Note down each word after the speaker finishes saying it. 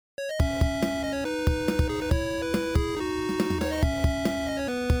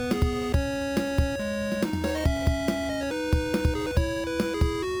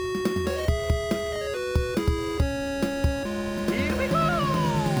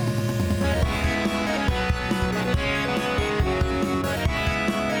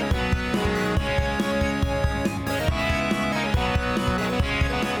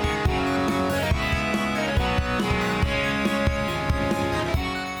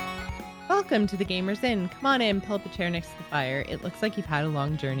welcome to the Gamers Inn. Come on in, pull up a chair next to the fire. It looks like you've had a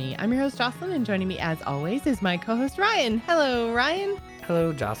long journey. I'm your host, Jocelyn, and joining me as always is my co-host, Ryan. Hello, Ryan.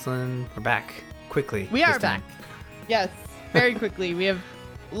 Hello, Jocelyn. We're back quickly. We are back. Yes, very quickly. We have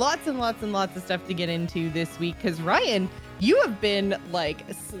lots and lots and lots of stuff to get into this week because, Ryan, you have been like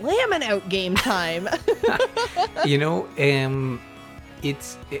slamming out game time.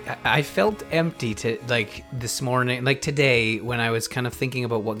 I felt empty this morning, like today, when I was kind of thinking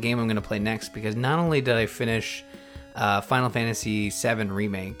about what game I'm going to play next, because not only did I finish Final Fantasy VII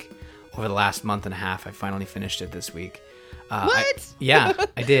Remake over the last month and a half, I finally finished it this week. What? I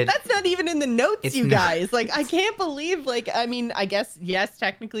did. That's not even in the notes, guys. Like, I can't believe, I guess, yes,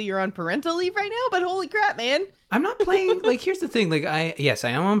 technically you're on parental leave right now, but holy crap, man. I'm not playing, here's the thing, I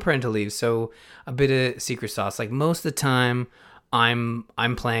am on parental leave, so a bit of secret sauce. Like, most of the time, I'm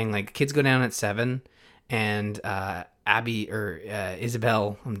playing, kids go down at 7, and Abby or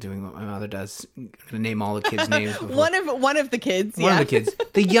Isabel, I'm doing what my mother does. I'm gonna name all the kids' names. one of the kids. One of the kids,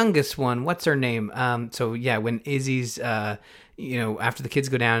 the youngest one. What's her name? When Izzy's, after the kids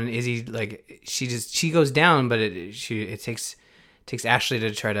go down, Izzy she goes down, but it takes Ashley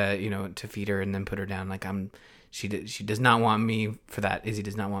to try to to feed her and then put her down. She does not want me for that. Izzy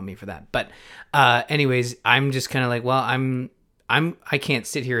does not want me for that. But anyways, I'm just kind of I can't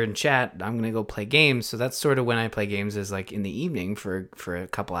sit here and chat. I'm going to go play games. So that's sort of when I play games, is in the evening for a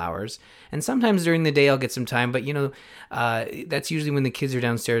couple hours. And sometimes during the day I'll get some time, but that's usually when the kids are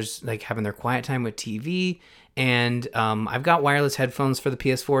downstairs, having their quiet time with TV. And I've got wireless headphones for the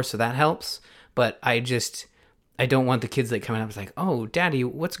PS4, so that helps. But I don't want the kids coming up and oh, Daddy,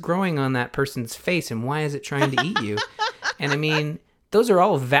 what's growing on that person's face and why is it trying to eat you? And I mean, those are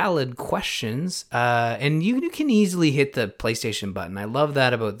all valid questions, and you can easily hit the PlayStation button. I love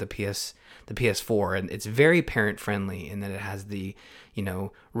that about the PS4, and it's very parent friendly in that it has the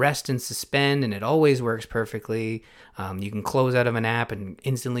rest and suspend, and it always works perfectly. You can close out of an app and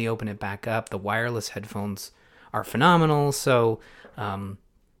instantly open it back up. The wireless headphones are phenomenal, so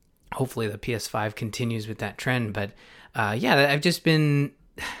hopefully the PS5 continues with that trend. But I've just been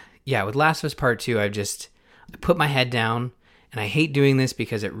with Last of Us Part 2. I put my head down. And I hate doing this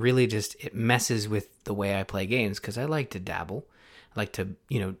because it really it messes with the way I play games, because I like to dabble. I like to,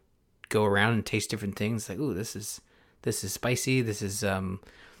 go around and taste different things. Ooh, this is spicy. This is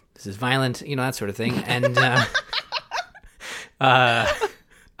violent, that sort of thing. And I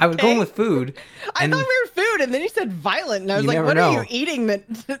was going with food. I thought we were food, and then you said violent, and I was what are you eating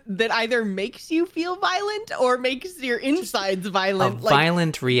that either makes you feel violent or makes your insides violent? A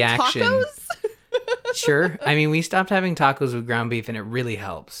violent reaction. Tacos? Sure. I mean, we stopped having tacos with ground beef, and it really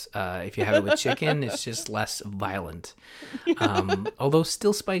helps. If you have it with chicken, it's just less violent, although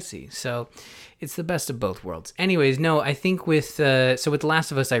still spicy. So it's the best of both worlds. Anyways, no, I think with The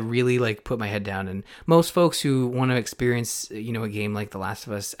Last of Us, I really put my head down. And most folks who want to experience a game like The Last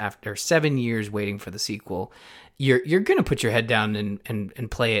of Us after 7 years waiting for the sequel, you're gonna put your head down and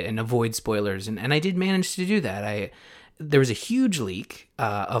play it and avoid spoilers. And I did manage to do that. There was a huge leak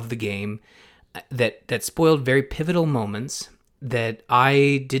of the game that spoiled very pivotal moments that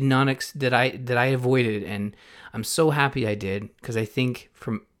I did not that I avoided, and I'm so happy I did, because I think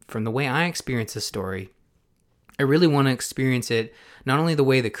from the way I experience the story, I really want to experience it not only the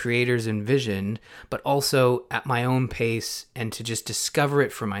way the creators envisioned, but also at my own pace, and to just discover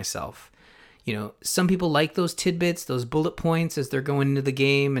it for myself. Some people like those tidbits, those bullet points as they're going into the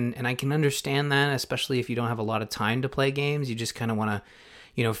game, and I can understand that, especially if you don't have a lot of time to play games. You just kind of want to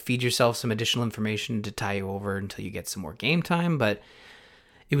feed yourself some additional information to tie you over until you get some more game time. But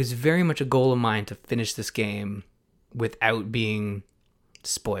it was very much a goal of mine to finish this game without being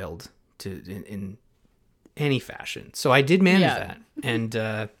spoiled in any fashion. So I did manage that. And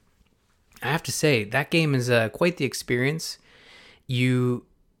I have to say, that game is quite the experience. You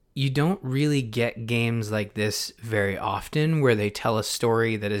don't really get games like this very often, where they tell a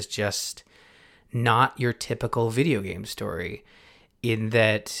story that is just not your typical video game story. In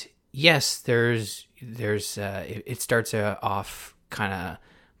that, yes, it starts off kind of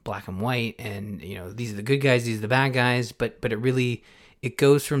black and white, and these are the good guys, these are the bad guys, but it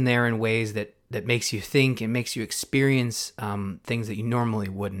goes from there in ways that makes you think and makes you experience things that you normally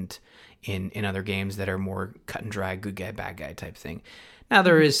wouldn't in other games that are more cut and dry, good guy, bad guy type thing. Now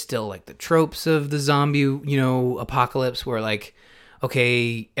there is still the tropes of the zombie apocalypse, where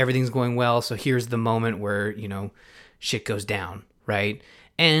okay, everything's going well, so here's the moment where shit goes down. Right.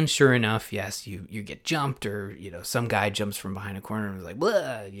 And sure enough, yes, you get jumped, or, some guy jumps from behind a corner and is blah,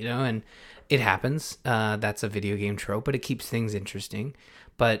 and it happens. That's a video game trope, but it keeps things interesting.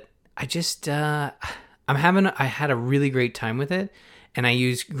 But I just, I had a really great time with it. And I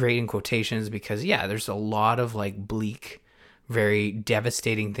use great in quotations because, yeah, there's a lot of like bleak, very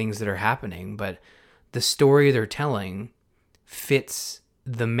devastating things that are happening, but the story they're telling fits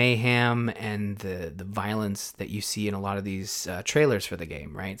the mayhem and the violence that you see in a lot of these trailers for the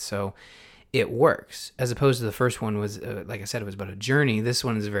game, right? So it works, as opposed to the first one was, like I said, it was about a journey. This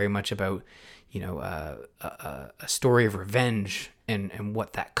one is very much about, a story of revenge and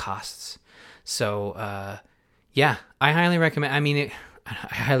what that costs. So, yeah, I highly recommend. I mean, I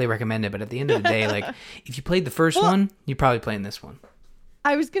highly recommend it. But at the end of the day, like if you played the first one, you're probably playing this one.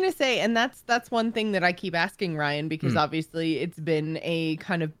 I was gonna say, and that's one thing that I keep asking Ryan, because obviously it's been a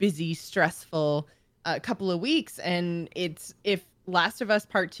kind of busy, stressful couple of weeks, and it's if Last of Us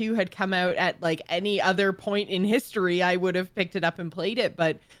Part 2 had come out at like any other point in history, I would have picked it up and played it,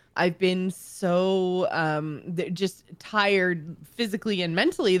 but I've been so just tired physically and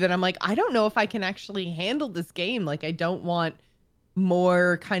mentally that I'm like, I don't know if I can actually handle this game. Like, I don't want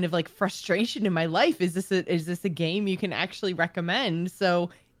more kind of like frustration in my life. Is this a game you can actually recommend? So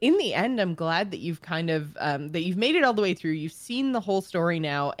in the end, I'm glad that you've kind of that you've made it all the way through. You've seen the whole story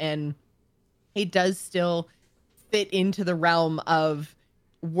now, and it does still fit into the realm of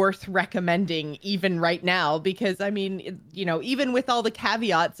worth recommending even right now, because I mean, even with all the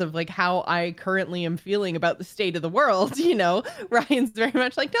caveats of like how I currently am feeling about the state of the world, Ryan's very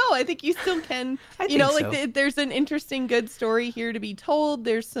much like, no, I think you still can, there's an interesting, good story here to be told.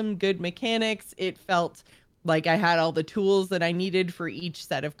 There's some good mechanics. It felt like I had all the tools that I needed for each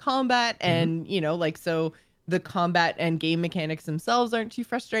set of combat, and so the combat and game mechanics themselves aren't too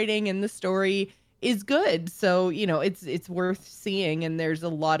frustrating, and the story is good. So, it's worth seeing, and there's a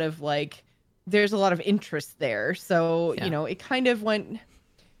lot of interest there. So, it kind of went,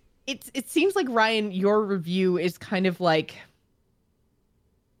 it seems like, Ryan, your review is kind of like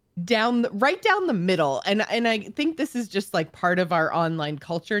right down the middle. And I think this is just like part of our online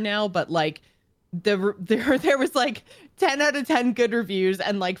culture now, but like there was like 10 out of 10 good reviews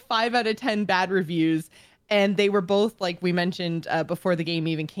and like 5 out of 10 bad reviews. And they were both, like we mentioned before the game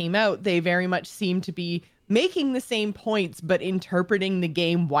even came out, they very much seem to be making the same points, but interpreting the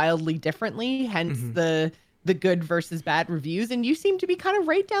game wildly differently, hence the good versus bad reviews. And you seem to be kind of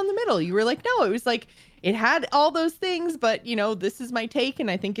right down the middle. You were like, no, it was like, it had all those things, but, this is my take.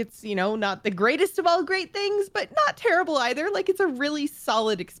 And I think it's, not the greatest of all great things, but not terrible either. Like, it's a really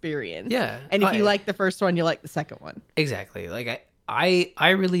solid experience. Yeah. And if you like the first one, you like the second one. Exactly. Like, I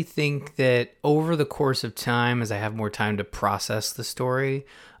really think that over the course of time, as I have more time to process the story,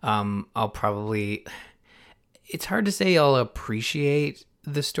 I'll probably, it's hard to say I'll appreciate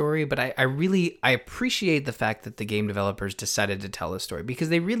the story, but I appreciate the fact that the game developers decided to tell the story, because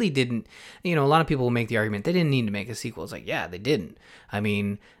they really didn't, a lot of people will make the argument they didn't need to make a sequel. It's like, yeah, they didn't. I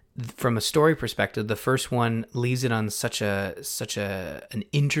mean, from a story perspective, the first one leaves it on such an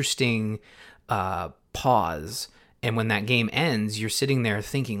interesting pause. And when that game ends, you're sitting there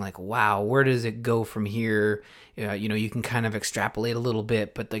thinking like, wow, where does it go from here? You can kind of extrapolate a little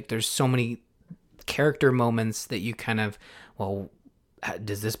bit, but like there's so many character moments that you kind of, well,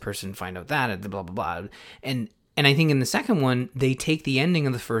 does this person find out that? And blah, blah, blah. And I think in the second one, they take the ending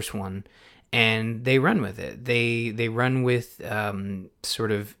of the first one and they run with it. They run with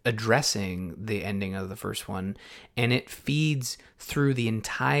sort of addressing the ending of the first one, and it feeds through the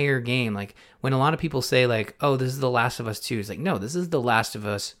entire game. Like when a lot of people say like, oh, this is The Last of Us 2, it's like, no, this is The Last of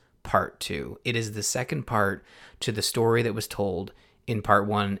Us Part 2. It is the second part to the story that was told in Part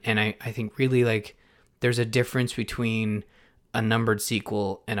 1. And I think really like there's a difference between a numbered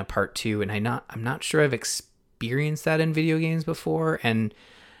sequel and a Part 2. And I'm not sure I've experienced that in video games before. And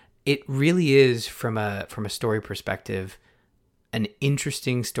it really is, from a story perspective, an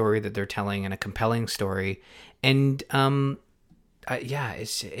interesting story that they're telling, and a compelling story. And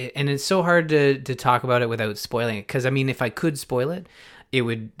it's so hard to talk about it without spoiling it. Because I mean, if I could spoil it,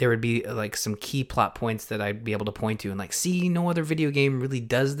 there would be like some key plot points that I'd be able to point to and like, see, no other video game really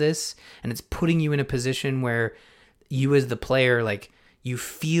does this, and it's putting you in a position where you as the player, like, you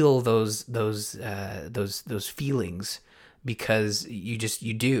feel those feelings, because you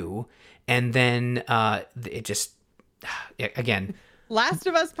do. And then it just, again, Last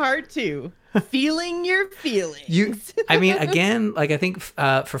of Us Part 2, feeling your feelings. I mean, again, like I think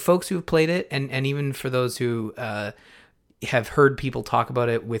for folks who have played it, and even for those who have heard people talk about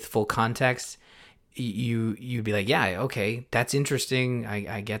it with full context, you'd be like, yeah, okay, that's interesting.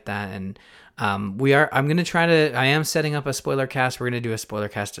 I get that. And I'm going to I am setting up a spoiler cast. We're going to do a spoiler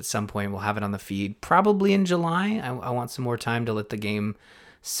cast at some point. We'll have it on the feed probably in July. I want some more time to let the game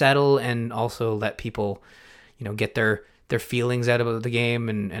settle, and also let people, get their feelings out about the game,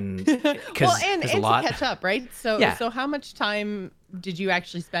 and because and a lot to catch up, right? So yeah. So how much time did you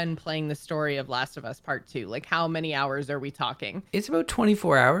actually spend playing the story of Last of Us Part 2? Like, how many hours are we talking? It's about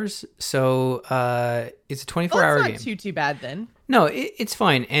 24 hours, so it's a Well, 24 it's hour not game. too bad then. No, it's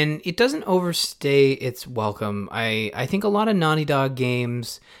fine, and it doesn't overstay its welcome. I think a lot of Naughty Dog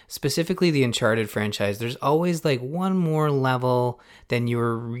games, specifically the Uncharted franchise, there's always like one more level than you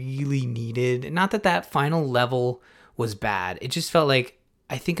were really needed. Not that that final level was bad. It just felt like,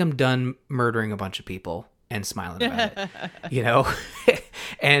 I think I'm done murdering a bunch of people and smiling about it, you know?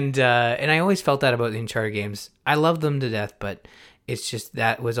 And I always felt that about the Uncharted games. I love them to death, but it's just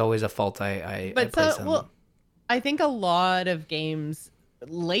that was always a fault I placed on them. I think a lot of games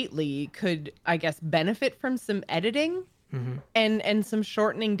lately could, I guess, benefit from some editing and some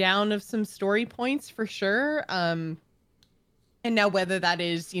shortening down of some story points for sure. And now whether that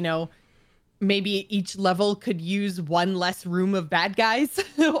is, maybe each level could use one less room of bad guys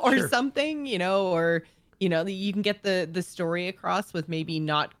or something, or you can get the story across with maybe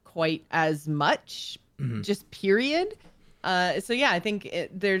not quite as much, just period. So yeah, I think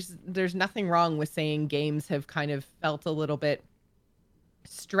there's nothing wrong with saying games have kind of felt a little bit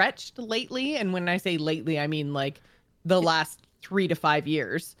stretched lately. And when I say lately, I mean like the last 3 to 5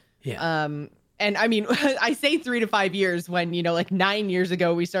 years. Yeah. And I mean, I say 3 to 5 years when, like 9 years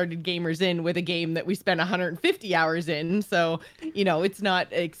ago, we started Gamers In with a game that we spent 150 hours in. So, it's not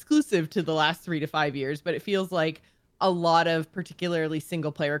exclusive to the last 3 to 5 years, but it feels like a lot of particularly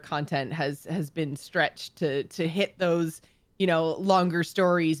single player content has been stretched to hit those, longer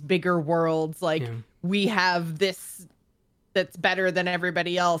stories, bigger worlds. Like we have this that's better than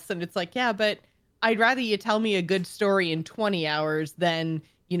everybody else. And it's like, yeah, but I'd rather you tell me a good story in 20 hours than,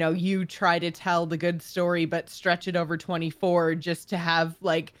 you try to tell the good story, but stretch it over 24 just to have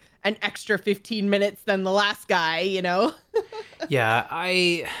like an extra 15 minutes than the last guy, Yeah,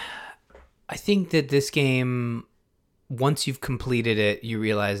 I think that this game, once you've completed it, you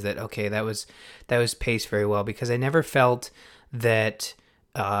realize that, okay, that was paced very well, because I never felt that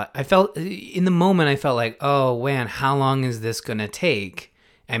I felt in the moment, I felt like, oh man, how long is this going to take?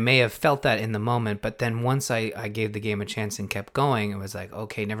 I may have felt that in the moment, but then once I gave the game a chance and kept going, it was like,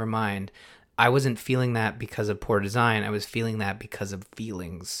 okay, never mind. I wasn't feeling that because of poor design. I was feeling that because of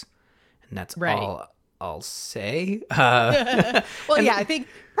feelings. And that's all I'll say. Well, yeah, I think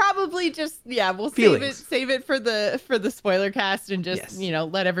probably just, we'll save it for the spoiler cast and just,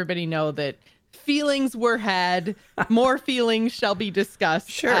 let everybody know that feelings were had. More feelings shall be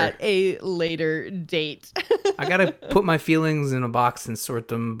discussed at a later date. I gotta put my feelings in a box and sort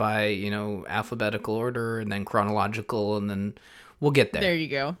them by, alphabetical order and then chronological, and then we'll get there. There you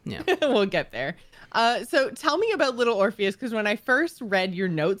go. Yeah. We'll get there. So tell me about Little Orpheus, because when I first read your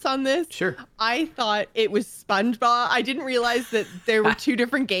notes on this, I thought it was SpongeBob. I didn't realize that there were two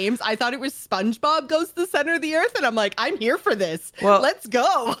different games. I thought it was SpongeBob Goes to the Center of the Earth, and I'm like, I'm here for this. Well, let's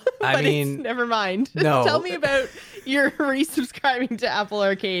go. But never mind. No. Tell me about your resubscribing to Apple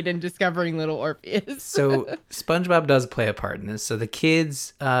Arcade and discovering Little Orpheus. So SpongeBob does play a part in this. So the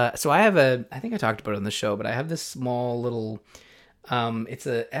kids, so I think I talked about it on the show, but I have this small little... it's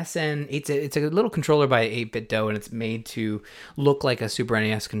a SN. It's a little controller by 8BitDo, and it's made to look like a Super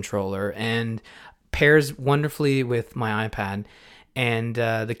NES controller and pairs wonderfully with my iPad. And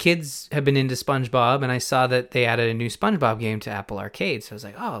the kids have been into SpongeBob, and I saw that they added a new SpongeBob game to Apple Arcade. So I was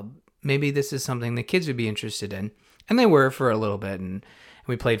like, oh, maybe this is something the kids would be interested in. And they were for a little bit, and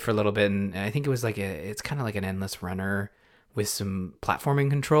we played for a little bit. And I think it was it's kind of like an endless runner with some platforming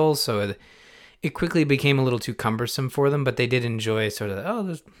controls. So it quickly became a little too cumbersome for them, but they did enjoy sort of,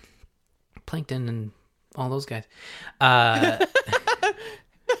 there's Plankton and all those guys.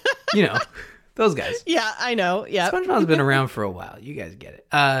 Those guys. Yeah, I know. Yeah. SpongeBob's been around for a while. You guys get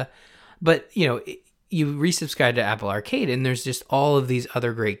it. But, you resubscribe to Apple Arcade, and there's just all of these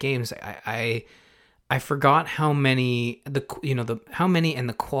other great games. I forgot how many, how many and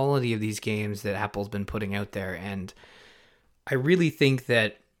the quality of these games that Apple's been putting out there. And I really think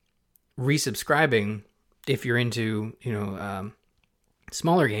that resubscribing, if you're into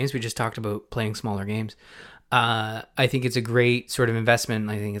smaller games, we just talked about playing smaller games, I think it's a great sort of investment.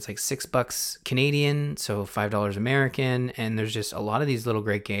 I think it's like $6 Canadian, so $5 American, and there's just a lot of these little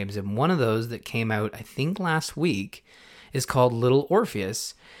great games. And one of those that came out, I think last week, is called Little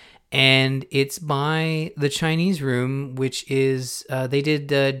Orpheus, and it's by the Chinese Room, which is they did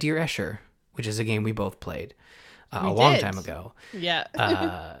Dear Escher, which is a game we both played a long time ago.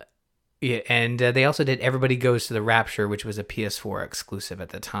 Yeah. Yeah, and they also did Everybody Goes to the Rapture, which was a PS4 exclusive at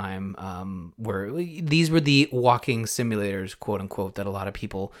the time, where these were the walking simulators, quote unquote, that a lot of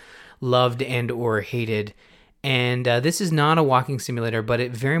people loved and or hated. And this is not a walking simulator, but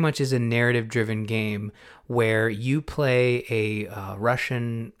it very much is a narrative-driven game where you play a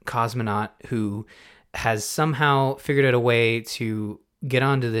Russian cosmonaut who has somehow figured out a way to get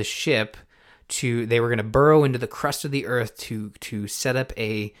onto this ship. They were going to burrow into the crust of the Earth to set up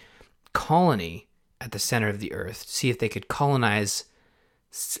a colony at the center of the Earth, see if they could colonize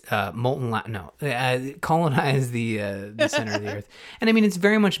colonize the center of the Earth. And I mean, it's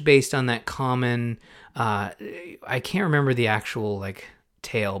very much based on that common. I can't remember the actual like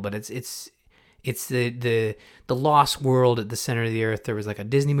tale, but it's the lost world at the center of the Earth. There was like a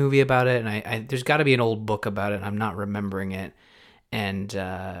Disney movie about it, and I there's got to be an old book about it. I'm not remembering it, and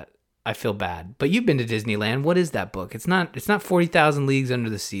I feel bad. But you've been to Disneyland. What is that book? It's not 40,000 Leagues Under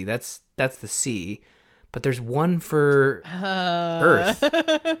the Sea. That's the sea. But there's one for Earth.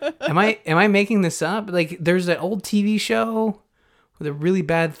 Am I making this up? Like, there's an old TV show with a really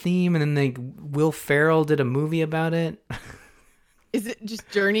bad theme, and then Will Ferrell did a movie about it. Is it just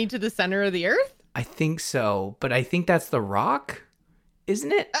Journey to the Center of the Earth? I think so, but I think that's The Rock,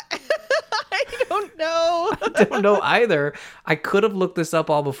 isn't it? I don't know. I don't know either. I could have looked this up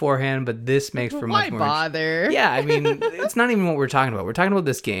all beforehand, but this makes for much more. Why bother? Yeah, I mean, it's not even what we're talking about. We're talking about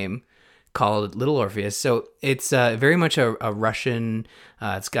this game called Little Orpheus. So it's very much a Russian.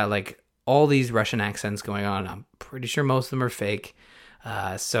 It's got like all these Russian accents going on. I'm pretty sure most of them are fake.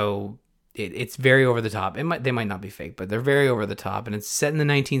 So it's very over the top. They might not be fake, but they're very over the top. And it's set in the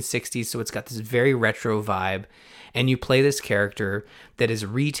 1960s, so it's got this very retro vibe. And you play this character that is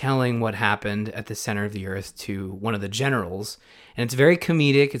retelling what happened at the center of the Earth to one of the generals. And it's very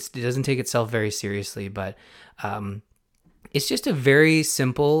comedic. It doesn't take itself very seriously, but it's just a very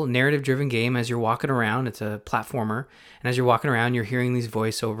simple narrative-driven game. As you're walking around, it's a platformer. And as you're walking around, you're hearing these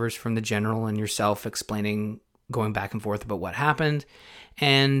voiceovers from the general and yourself explaining, going back and forth about what happened.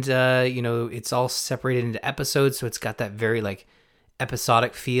 And, it's all separated into episodes. So it's got that very like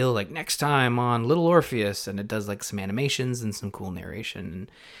episodic feel, like next time on Little Orpheus. And it does like some animations and some cool narration.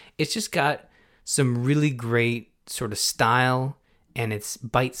 And it's just got some really great sort of style. And it's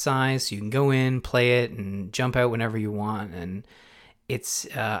bite-sized, so you can go in, play it, and jump out whenever you want. And it's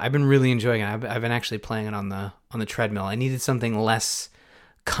I've been really enjoying it. I've been actually playing it on the treadmill. I needed something less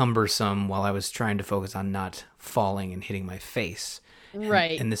cumbersome while I was trying to focus on not falling and hitting my face.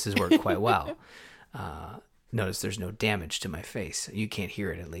 Right. And this has worked quite well. Notice there's no damage to my face. You can't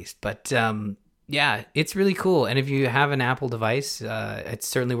hear it at least. But yeah, it's really cool. And if you have an Apple device, it's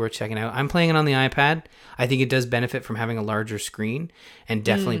certainly worth checking out. I'm playing it on the iPad. I think it does benefit from having a larger screen and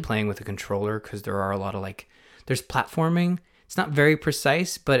definitely playing with a controller, because there are a lot of there's platforming. It's not very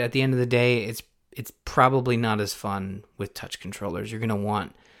precise, but at the end of the day, it's probably not as fun with touch controllers. You're going to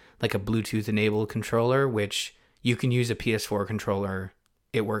want like a Bluetooth enabled controller, which you can use a PS4 controller.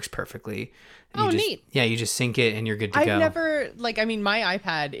 It works perfectly. Neat. Yeah, you just sync it and you're good to go. I've never, my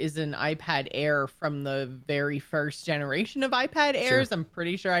iPad is an iPad Air from the very first generation of iPad Airs. Sure. I'm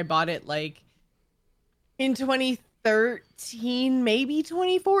pretty sure I bought it in 2013, maybe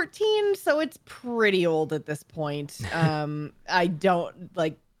 2014. So it's pretty old at this point.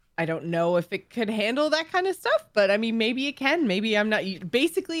 I don't know if it could handle that kind of stuff, but I mean, maybe it can. Maybe I'm not.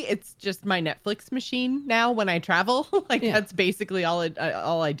 Basically, it's just my Netflix machine now when I travel. That's basically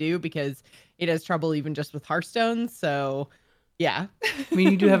all I do, because it has trouble even just with Hearthstone. So, yeah. I mean,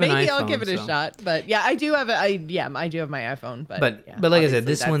 you do have an iPhone. Maybe I'll give it a shot. But yeah, I do have I do have my iPhone. But like I said,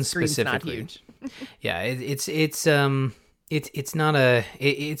 this one specifically, not huge. Yeah, it's not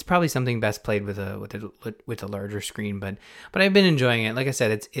it's probably something best played with a larger screen, but I've been enjoying it. Like I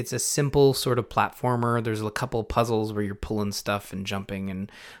said, it's a simple sort of platformer. There's a couple puzzles where you're pulling stuff and jumping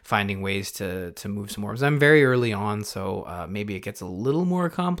and finding ways to move some orbs. I'm very early on, so maybe it gets a little more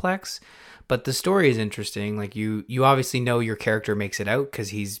complex, but the story is interesting. Like you obviously know your character makes it out because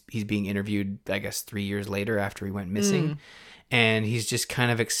he's being interviewed, I guess 3 years later after he went missing, and he's just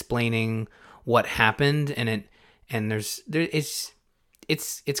kind of explaining what happened, and it's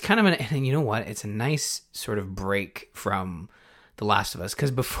kind of and you know what? It's a nice sort of break from The Last of Us,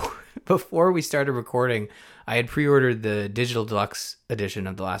 because before we started recording, I had pre-ordered the digital deluxe edition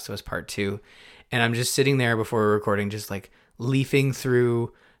of The Last of Us Part 2, and I'm just sitting there before we're recording, just like leafing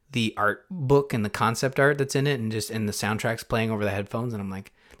through the art book and the concept art that's in it, and the soundtrack's playing over the headphones, and I'm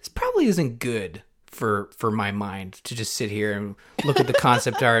like, this probably isn't good for my mind to just sit here and look at the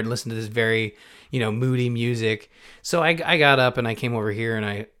concept art and listen to this very, moody music. So I got up and I came over here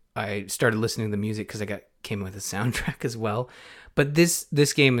and I started listening to the music because came with a soundtrack as well. But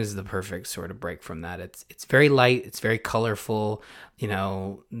this game is the perfect sort of break from that. It's very light, it's very colorful.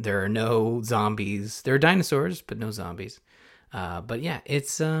 There are no zombies. There are dinosaurs, but no zombies. But yeah,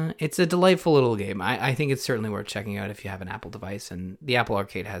 it's a delightful little game. I think it's certainly worth checking out if you have an Apple device. And the Apple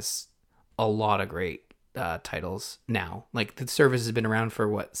Arcade has a lot of great titles now. Like the service has been around for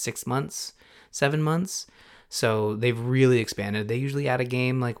what, 6 months, 7 months. So they've really expanded. They usually add a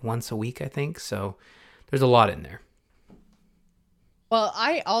game like once a week, I think. So there's a lot in there. Well,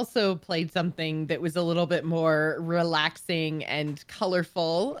 I also played something that was a little bit more relaxing and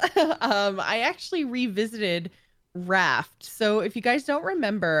colorful. I actually revisited Raft. So if you guys don't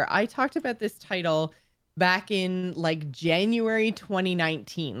remember, I talked about this title back in like January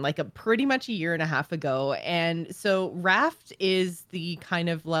 2019, like a pretty much a year and a half ago. And so Raft is the kind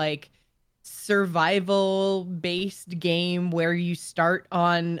of like survival based game where you start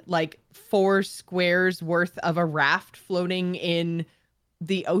on like 4 squares worth of a raft floating in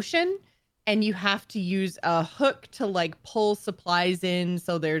the ocean, and you have to use a hook to like pull supplies in.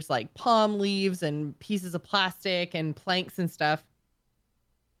 So there's like palm leaves and pieces of plastic and planks and stuff.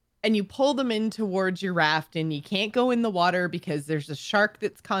 And you pull them in towards your raft, and you can't go in the water because there's a shark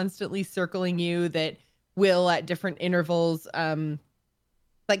that's constantly circling you that will at different intervals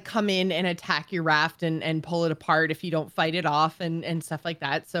like come in and attack your raft and pull it apart if you don't fight it off and stuff like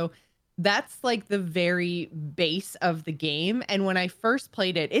that. So that's like the very base of the game. And when I first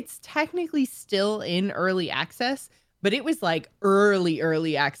played it, it's technically still in early access, but it was like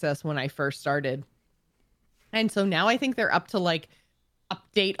early access when I first started. And so now I think they're up to like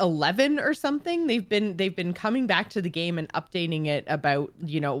update 11 or something. They've been coming back to the game and updating it about,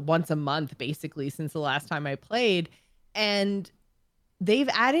 once a month basically since the last time I played. And they've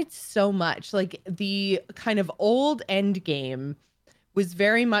added so much. Like the kind of old end game was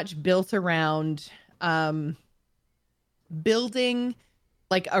very much built around building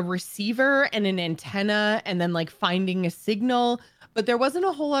like a receiver and an antenna and then like finding a signal. But there wasn't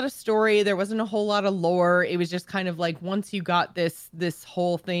a whole lot of story. There wasn't a whole lot of lore. It was just kind of like once you got this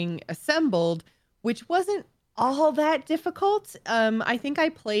whole thing assembled, which wasn't all that difficult. I think I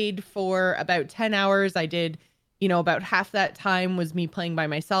played for about 10 hours. I did, about half that time was me playing by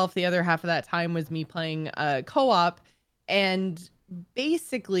myself. The other half of that time was me playing co-op. And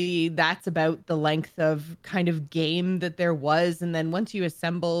basically that's about the length of kind of game that there was. And then once you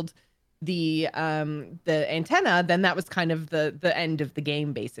assembled the antenna, then that was kind of the end of the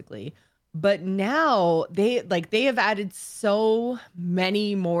game basically. But now they have added so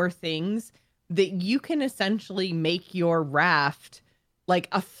many more things that you can essentially make your raft like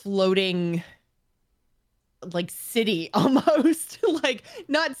a floating like city almost. Like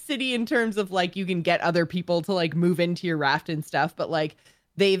not city in terms of like you can get other people to like move into your raft and stuff, but like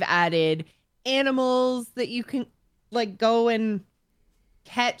they've added animals that you can like go and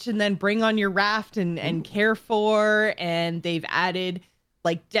catch and then bring on your raft and care for. And they've added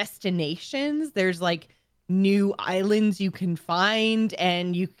like destinations. There's like new islands you can find,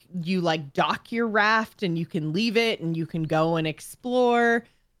 and you like dock your raft and you can leave it and you can go and explore.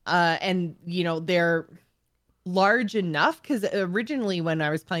 And they're large enough because originally when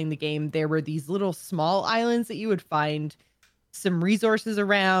I was playing the game, there were these little small islands that you would find some resources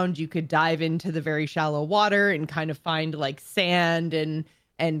around. You could dive into the very shallow water and kind of find like sand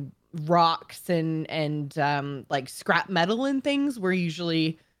and rocks and like scrap metal and things were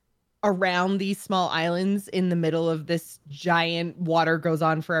usually around these small islands in the middle of this giant water goes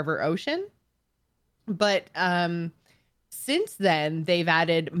on forever ocean. But since then they've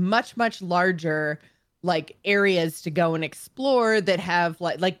added much larger like areas to go and explore that have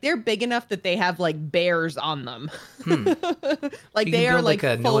like they're big enough that they have like bears on them. Like they are like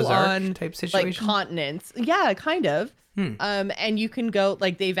a full Noah's Ark on type situation, like continents. Yeah, kind of. And you can go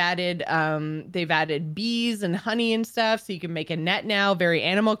like they've added bees and honey and stuff, so you can make a net now, very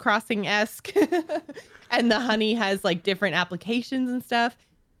Animal Crossing-esque. And the honey has like different applications and stuff.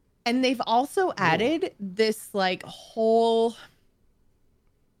 And they've also added this like whole.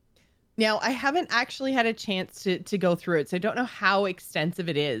 Now, I haven't actually had a chance to go through it, so I don't know how extensive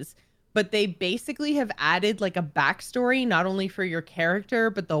it is, but they basically have added like a backstory, not only for your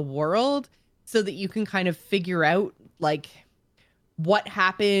character, but the world, so that you can kind of figure out like what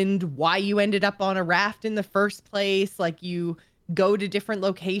happened, why you ended up on a raft in the first place. Like you go to different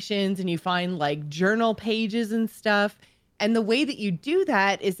locations and you find like journal pages and stuff. And the way that you do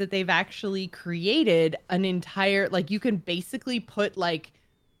that is that they've actually created an entire, like you can basically put like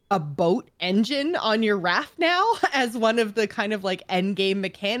a boat engine on your raft now as one of the kind of like end game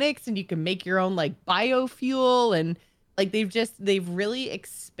mechanics, and you can make your own like biofuel. And like they've really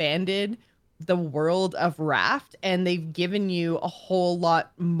expanded the world of Raft, and they've given you a whole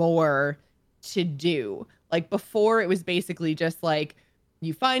lot more to do. Like before it was basically just like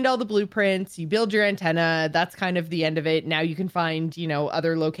You find all the blueprints, you build your antenna. That's kind of the end of it. Now you can find,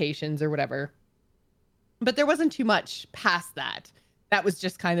 other locations or whatever. But there wasn't too much past that. That was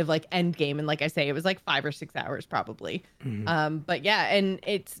just kind of like end game. And like I say, it was like 5 or 6 hours probably. But yeah, and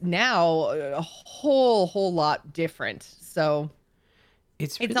it's now a whole lot different. So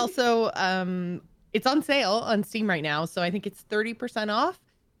it's also it's on sale on Steam right now. So I think it's 30% off.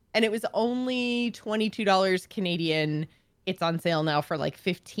 And it was only $22 Canadian. It's on sale now for like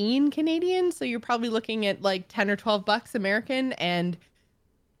 15 Canadian. So you're probably looking at like 10 or 12 bucks American. And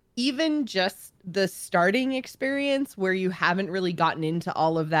even just the starting experience where you haven't really gotten into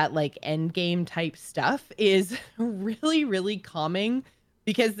all of that like end game type stuff is really, really calming,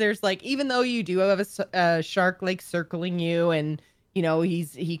 because there's like, even though you do have a shark like circling you, and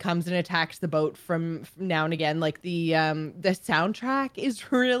he comes and attacks the boat from now and again, like the soundtrack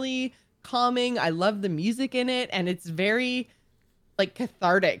is really calming. I love the music in it, and it's very like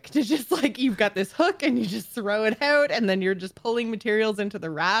cathartic to just like, you've got this hook and you just throw it out, and then you're just pulling materials into the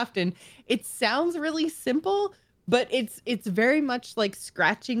raft. And it sounds really simple, but it's very much like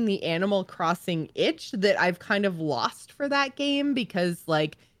scratching the Animal Crossing itch that I've kind of lost for that game, because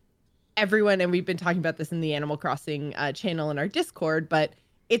like everyone, and we've been talking about this in the Animal Crossing channel in our Discord, but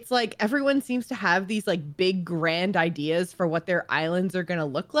it's like everyone seems to have these like big grand ideas for what their islands are going to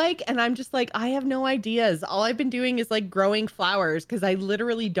look like. And I'm just like, I have no ideas. All I've been doing is like growing flowers, because I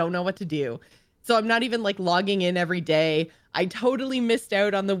literally don't know what to do. So I'm not even like logging in every day. I totally missed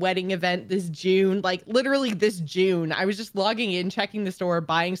out on the wedding event this June, like literally this June. I was just logging in, checking the store,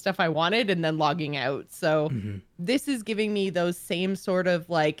 buying stuff I wanted, and then logging out. So this is giving me those same sort of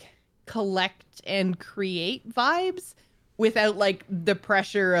like collect and create vibes, without like the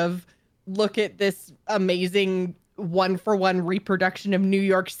pressure of, look at this amazing 1-for-1 reproduction of New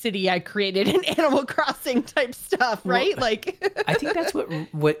York City I created in Animal Crossing type stuff, right? Well, like I think that's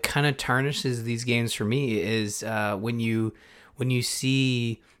what kind of tarnishes these games for me is when you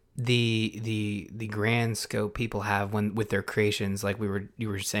see the grand scope people have with their creations, like you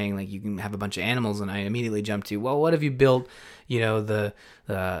were saying, like you can have a bunch of animals, and I immediately jump to, well, what if you built the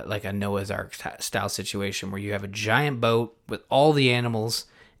like a Noah's Ark style situation where you have a giant boat with all the animals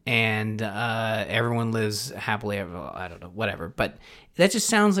and everyone lives happily ever, I don't know, whatever, but that just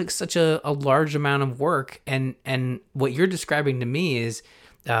sounds like such a large amount of work. And what you're describing to me is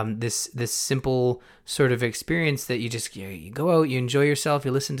this simple sort of experience that you go out, you enjoy yourself,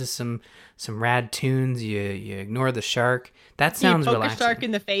 you listen to some rad tunes, you ignore the shark. That sounds you poke relaxing. A shark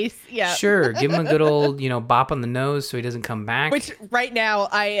in the face, yeah. Sure, give him a good old bop on the nose so he doesn't come back. Which right now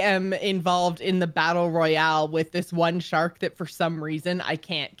I am involved in the battle royale with this one shark that for some reason I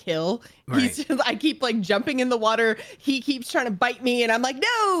can't kill. Right. I keep like jumping in the water. He keeps trying to bite me, and I'm like,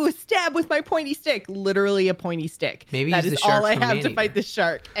 no, stab with my pointy stick. Literally a pointy stick. Maybe that he's is the shark all I from have to Maneater. fight this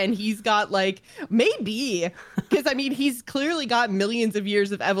shark. And he's got like, maybe, because I mean, he's clearly got millions of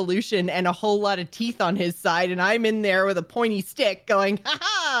years of evolution and a whole lot of teeth on his side, and I'm in there with a pointy stick going,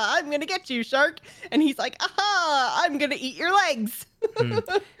 ha, I'm gonna get you, shark. And he's like, aha, I'm gonna eat your legs.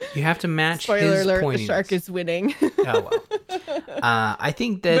 You have to match Spoiler his alert, pointiness. the shark is winning. Oh, well. I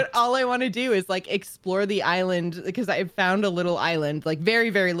think that... But all I want to do is like explore the island, because I found a little island, like very,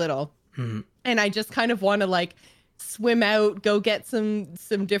 very little. And I just kind of want to like swim out, go get some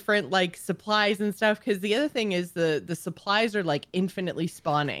different like supplies and stuff. Because the other thing is the supplies are like infinitely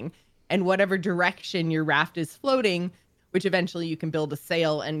spawning, and whatever direction your raft is floating, which eventually you can build a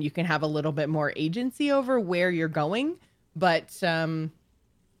sail and you can have a little bit more agency over where you're going. But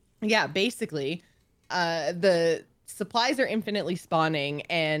yeah, basically, the supplies are infinitely spawning,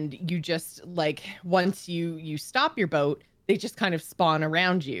 and you just like, once you stop your boat, they just kind of spawn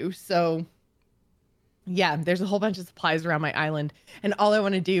around you. So yeah, there's a whole bunch of supplies around my island, and all I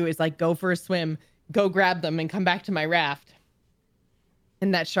want to do is like go for a swim, go grab them, and come back to my raft.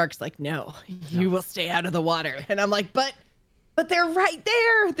 And that shark's like, no, you will stay out of the water. And I'm like, but they're right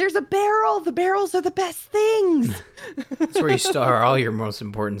there. There's a barrel. The barrels are the best things. That's where you store all your most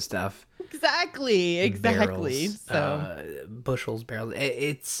important stuff. Exactly. Barrels, So bushels, barrels.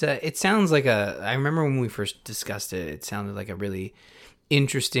 It sounds like I remember when we first discussed it, it sounded like a really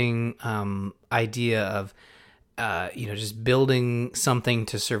interesting idea of just building something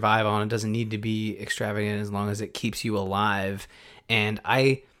to survive on. It doesn't need to be extravagant as long as it keeps you alive. And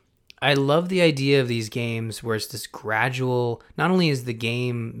I love the idea of these games where it's this gradual, not only is the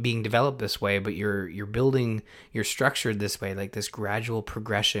game being developed this way, but you're building, you're structured this way, like this gradual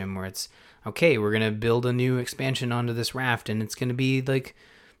progression where it's, okay, we're going to build a new expansion onto this raft, and it's going to be like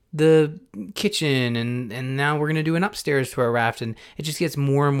the kitchen, and now we're gonna do an upstairs to our raft, and it just gets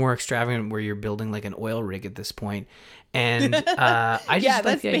more and more extravagant where you're building like an oil rig at this point. And I just Yeah, like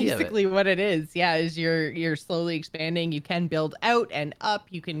that's the idea of it. basically what it is. Yeah, is you're slowly expanding. You can build out and up.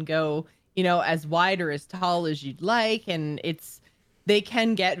 You can go, as wide or as tall as you'd like, and they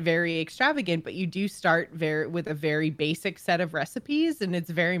can get very extravagant, but you do start with a very basic set of recipes, and it's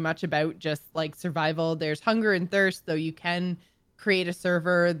very much about just like survival. There's hunger and thirst, though you can create a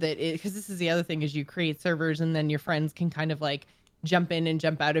server because this is the other thing is you create servers and then your friends can kind of like jump in and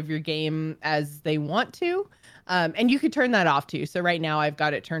jump out of your game as they want to. And you could turn that off too. So right now I've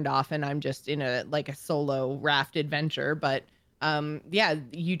got it turned off and I'm just in a solo raft adventure. But yeah,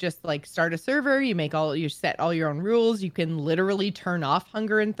 you just like start a server, you set all your own rules. You can literally turn off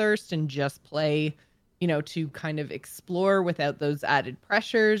hunger and thirst and just play, to kind of explore without those added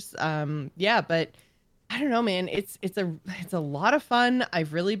pressures. Yeah, but I don't know, man. It's a lot of fun.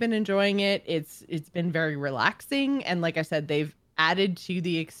 I've really been enjoying it. It's been very relaxing, and like I said, they've added to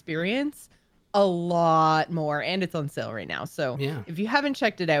the experience a lot more, and it's on sale right now. So Yeah. if you haven't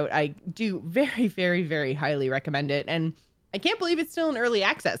checked it out, I do very, very, very highly recommend it. And I can't believe it's still in early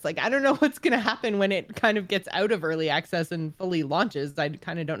access. Like I don't know what's gonna happen when it kind of gets out of early access and fully launches. I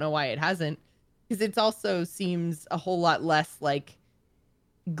kind of don't know why it hasn't, because it also seems a whole lot less like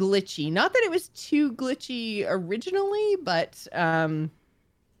glitchy. Not that it was too glitchy originally, but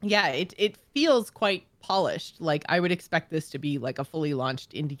yeah, it feels quite polished. Like I would expect this to be like a fully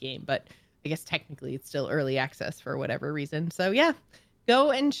launched indie game, but I guess technically it's still early access for whatever reason. So yeah,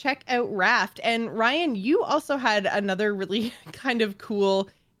 go and check out Raft. And Ryan, you also had another really kind of cool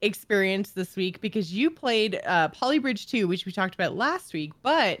experience this week because you played Polybridge 2, which we talked about last week,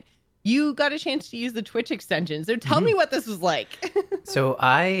 but you got a chance to use the Twitch extension. So tell me what this was like. So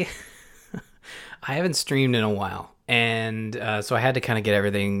I haven't streamed in a while, and so I had to kind of get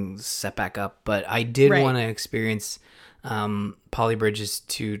everything set back up. But I did want to experience Polybridge's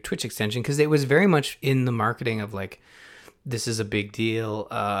to Twitch extension because it was very much in the marketing of like, this is a big deal,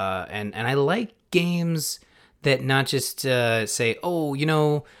 and I like games that not just say,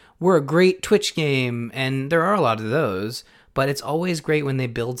 oh, we're a great Twitch game, and there are a lot of those. But it's always great when they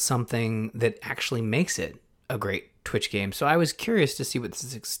build something that actually makes it a great Twitch game. So I was curious to see what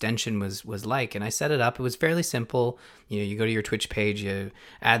this extension was like, and I set it up. It was fairly simple. You go to your Twitch page, you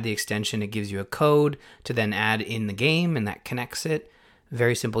add the extension, it gives you a code to then add in the game, and that connects it.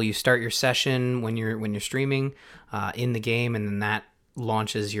 Very simple. You start your session when you're streaming in the game, and then that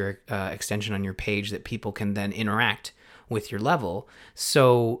launches your extension on your page that people can then interact with your level.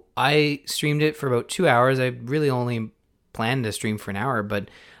 So I streamed it for about 2 hours. I really only planned to stream for an hour, but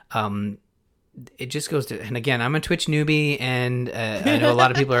it just goes to, and again, I'm a Twitch newbie, and I know a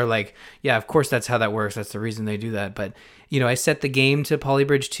lot of people are like, yeah, of course that's how that works, that's the reason they do that. But I set the game to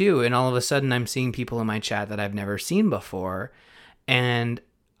Polybridge 2, and all of a sudden I'm seeing people in my chat that I've never seen before, and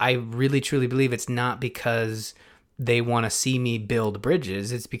I really truly believe it's not because they want to see me build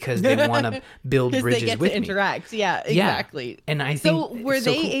bridges. It's because they want to build bridges they get with to interact. Yeah, exactly. Yeah. And I think think were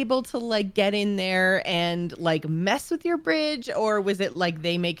they cool. able to like get in there and like mess with your bridge, or was it like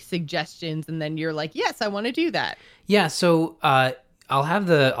they make suggestions and then you're like, yes, I want to do that? Yeah. So I'll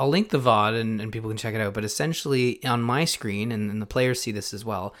link the VOD and people can check it out. But essentially on my screen, and the players see this as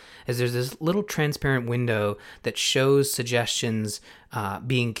well, is there's this little transparent window that shows suggestions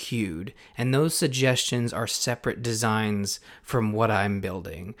being queued. And those suggestions are separate designs from what I'm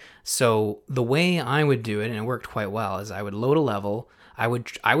building. So the way I would do it, and it worked quite well, is I would load a level. I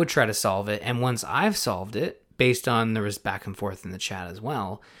would try to solve it. And once I've solved it, based on there was back and forth in the chat as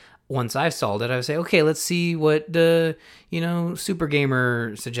well, once I've solved it, I would say, okay, let's see what the Super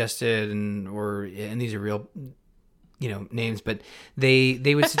Gamer suggested, and these are real names, but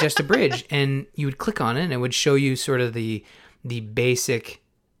they would suggest a bridge, and you would click on it, and it would show you sort of the basic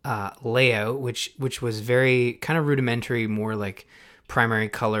layout, which was very kind of rudimentary, more like primary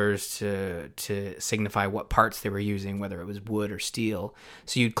colors to signify what parts they were using, whether it was wood or steel.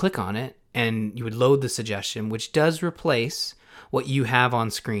 So you'd click on it, and you would load the suggestion, which does replace what you have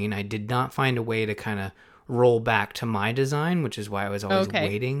on screen. I did not find a way to kind of roll back to my design, which is why I was always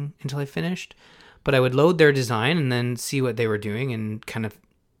waiting until I finished. But I would load their design and then see what they were doing and kind of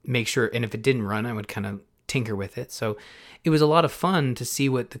make sure. And if it didn't run, I would kind of tinker with it. So it was a lot of fun to see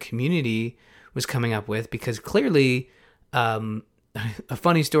what the community was coming up with, because clearly, a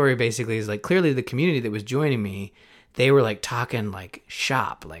funny story basically is like, clearly the community that was joining me, they were like talking like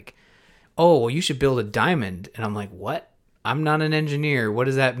shop, like, oh, well, you should build a diamond. And I'm like, what? I'm not an engineer. What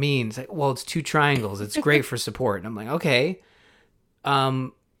does that mean? It's like, well, it's 2 triangles. It's great for support. And I'm like, okay,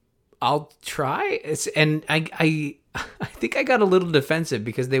 I'll try. And I I think I got a little defensive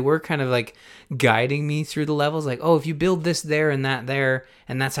because they were kind of like guiding me through the levels, like, oh, if you build this there and that there,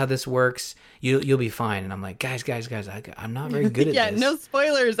 and that's how this works, you'll be fine. And I'm like, guys, I'm not very good at yeah, this. no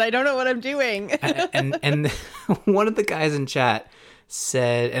spoilers. I don't know what I'm doing. and one of the guys in chat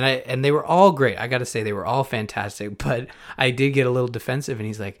said, and they were all great. I got to say, they were all fantastic. But I did get a little defensive, and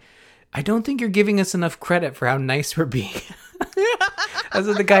he's like, I don't think you're giving us enough credit for how nice we're being. That's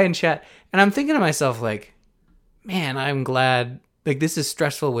what the guy in chat. And I'm thinking to myself, like, man, I'm glad, like, this is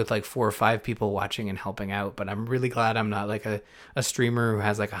stressful with like 4 or 5 people watching and helping out, but I'm really glad I'm not like a streamer who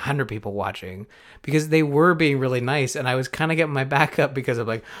has like 100 people watching, because they were being really nice, and I was kind of getting my back up because I'm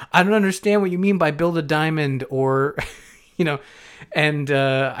like, I don't understand what you mean by build a diamond, or, you know, and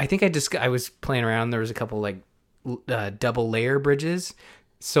I think I was playing around, there was a couple like double layer bridges,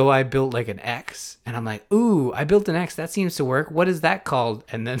 so I built like an X, and I'm like, ooh, I built an X, that seems to work, what is that called?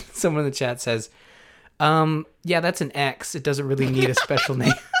 And then someone in the chat says, yeah, that's an X. It doesn't really need a special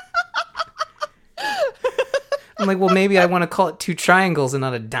name. I'm like, well, maybe I want to call it 2 triangles and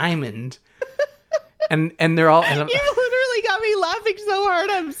not a diamond. And they're all. And you literally got me laughing so hard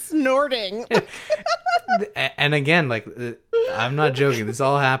I'm snorting. And again, like, I'm not joking. This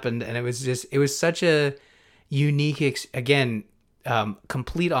all happened, and it was such a unique,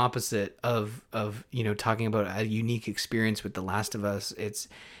 complete opposite of talking about a unique experience with The Last of Us. It's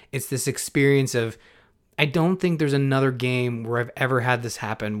this experience of, I don't think there's another game where I've ever had this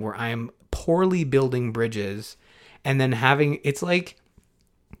happen, where I'm poorly building bridges, and then it's like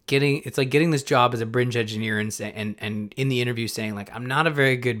getting this job as a bridge engineer, and in the interview saying, like, I'm not a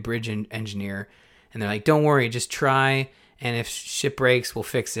very good bridge engineer, and they're like, don't worry, just try, and if shit breaks, we'll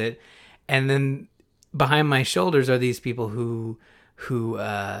fix it. And then behind my shoulders are these people who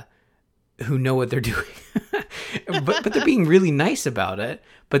know what they're doing, but they're being really nice about it.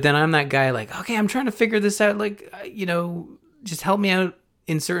 But then I'm that guy, like, okay, I'm trying to figure this out, like, just help me out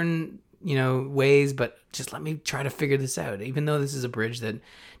in certain, ways, but just let me try to figure this out, even though this is a bridge that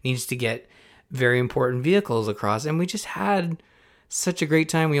needs to get very important vehicles across. And we just had such a great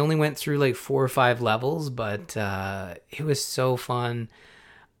time. We only went through like 4 or 5 levels, but it was so fun.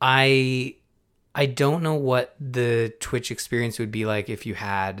 I don't know what the Twitch experience would be like if you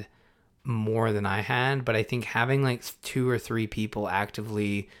had more than I had, but I think having like 2 or 3 people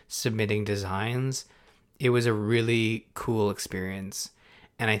actively submitting designs, it was a really cool experience.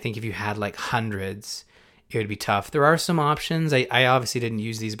 And I think if you had like hundreds, it would be tough. There are some options. I obviously didn't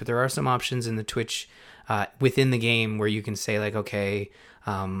use these, but there are some options in the Twitch within the game where you can say, like, okay,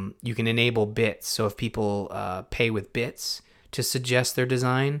 you can enable bits. So if people pay with bits to suggest their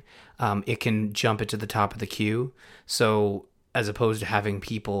design, it can jump it to the top of the queue. So as opposed to having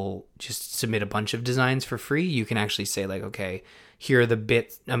people just submit a bunch of designs for free, you can actually say, like, okay, here are the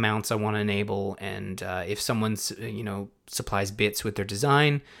bit amounts I want to enable, and if someone supplies bits with their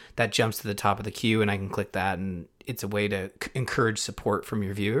design, that jumps to the top of the queue, and I can click that, and it's a way to encourage support from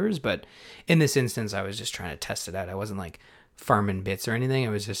your viewers. But in this instance, I was just trying to test it out. I wasn't like farming bits or anything. I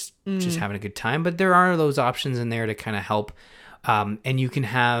was just having a good time. But there are those options in there to kind of help. And you can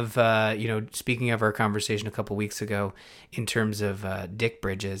have, speaking of our conversation a couple weeks ago, in terms of dick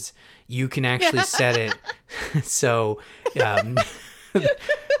bridges, you can actually set it. So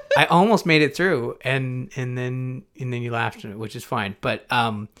I almost made it through, and then you laughed at it, which is fine. But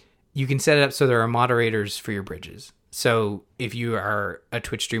you can set it up so there are moderators for your bridges. So if you are a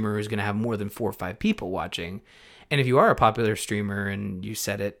Twitch streamer who's going to have more than 4 or 5 people watching, and if you are a popular streamer and you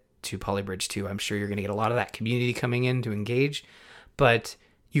set it to Polybridge 2, I'm sure you're going to get a lot of that community coming in to engage. But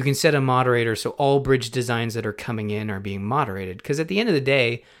you can set a moderator so all bridge designs that are coming in are being moderated. Because at the end of the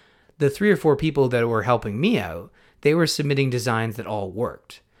day, the 3 or 4 people that were helping me out, they were submitting designs that all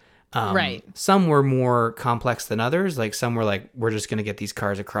worked. Right. Some were more complex than others. Like, some were like, we're just going to get these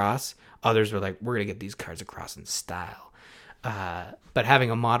cars across. Others were like, we're going to get these cars across in style. But having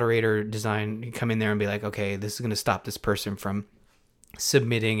a moderator design, you come in there and be like, okay, this is going to stop this person from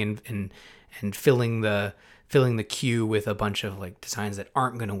submitting and filling the queue with a bunch of like designs that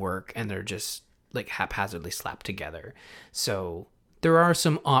aren't going to work, and they're just like haphazardly slapped together. So there are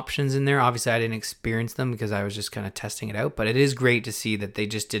some options in there. Obviously I didn't experience them because I was just kind of testing it out, but it is great to see that they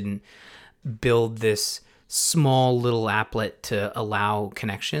just didn't build this small little applet to allow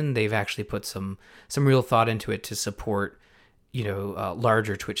connection. They've actually put some real thought into it to support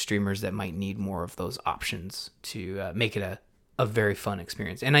larger Twitch streamers that might need more of those options to make it a very fun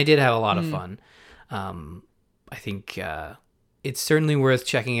experience. And I did have a lot of fun. I think it's certainly worth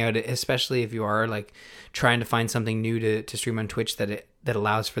checking out, especially if you are like trying to find something new to stream on Twitch that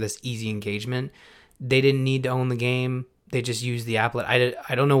allows for this easy engagement. They didn't need to own the game. They just used the applet.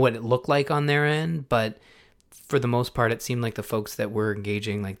 I don't know what it looked like on their end, but for the most part, it seemed like the folks that were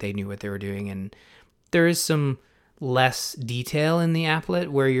engaging, like they knew what they were doing. And there is some less detail in the applet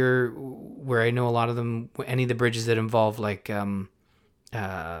where I know a lot of them, any of the bridges that involve like,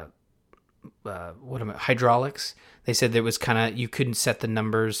 hydraulics. They said there was kind of, you couldn't set the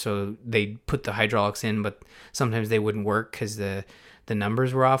numbers, so they put the hydraulics in, but sometimes they wouldn't work because the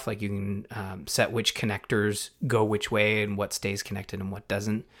numbers were off. Like you can set which connectors go which way and what stays connected and what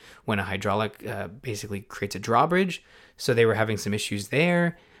doesn't when a hydraulic basically creates a drawbridge. So they were having some issues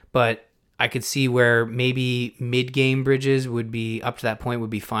there, but I could see where maybe mid-game bridges would be, up to that point,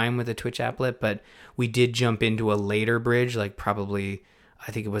 would be fine with the Twitch applet, but we did jump into a later bridge, like probably,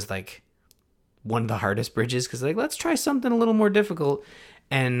 I think it was like one of the hardest bridges, because like, let's try something a little more difficult.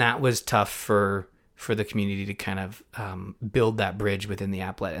 And that was tough for the community to kind of build that bridge within the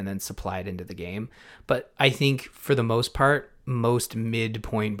applet and then supply it into the game. But I think for the most part, most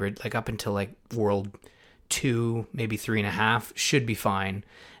midpoint bridge, like up until like World 2, maybe 3.5, should be fine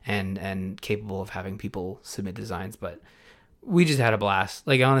and capable of having people submit designs. But we just had a blast.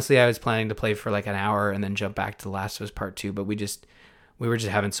 Like honestly, I was planning to play for like an hour and then jump back to The Last of Us Part 2, but we were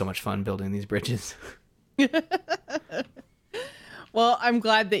just having so much fun building these bridges. Well, I'm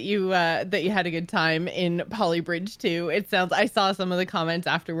glad that you had a good time in Polybridge 2. It sounds, I saw some of the comments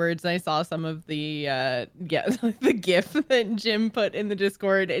afterwards, and I saw some of the the GIF that Jim put in the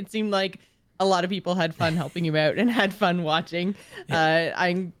Discord. It seemed like a lot of people had fun helping you out and had fun watching. Yeah.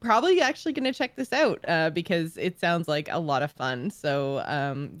 I'm probably actually going to check this out because it sounds like a lot of fun. So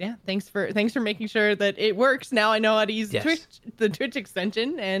yeah, thanks for making sure that it works. Now I know how to use the Twitch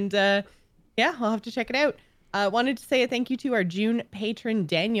extension, and yeah, I'll have to check it out. Wanted to say a thank you to our June patron,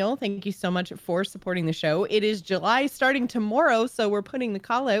 Daniel. Thank you so much for supporting the show. It is July starting tomorrow, so we're putting the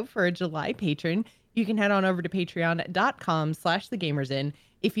call out for a July patron. You can head on over to patreon.com/thegamersin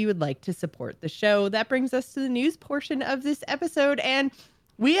if you would like to support the show. That brings us to the news portion of this episode, and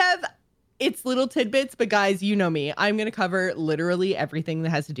it's little tidbits, but guys, you know me. I'm going to cover literally everything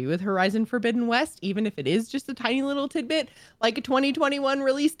that has to do with Horizon Forbidden West, even if it is just a tiny little tidbit, like a 2021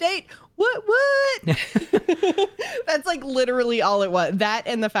 release date. What? That's like literally all it was. That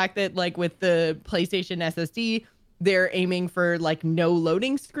and the fact that like with the PlayStation SSD, they're aiming for like no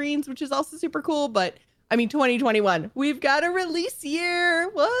loading screens, which is also super cool. But I mean, 2021, we've got a release year.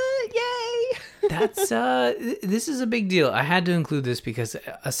 What? Yay. That's this is a big deal. I had to include this because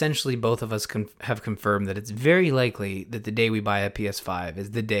essentially both of us have confirmed that it's very likely that the day we buy a PS5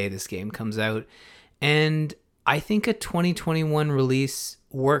 is the day this game comes out. And I think a 2021 release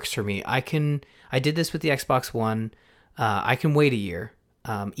works for me. I did this with the Xbox One. I can wait a year.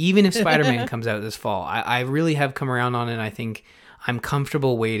 Even if Spider-Man comes out this fall, I really have come around on it. I think I'm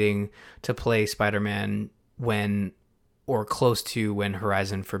comfortable waiting to play Spider-Man when, or close to when,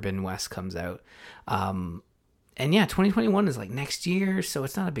 Horizon Forbidden West comes out. And yeah, 2021 is like next year, so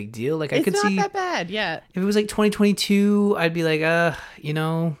it's not a big deal. Like I could see, it's not that bad. Yeah. If it was like 2022, I'd be like,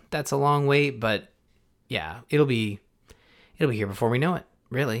 that's a long wait. But yeah, it'll be here before we know it.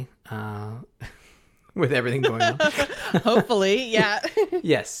 Really, with everything going on. Hopefully, yeah.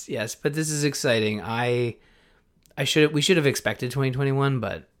 Yes. But this is exciting. We should have expected 2021,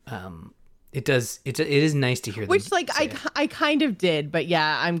 but it is nice to hear. Which like I kind of did, but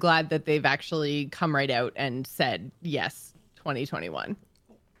yeah, I'm glad that they've actually come right out and said yes, 2021.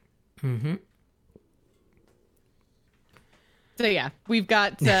 Mm-hmm. So yeah, we've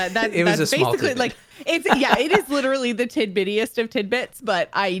got that. It was that's a small basically tidbit. Like it is literally the tidbittiest of tidbits, but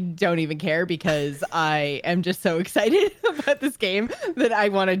I don't even care because I am just so excited about this game that I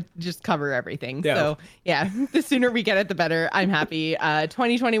want to just cover everything. Yeah. So yeah, the sooner we get it, the better. I'm happy.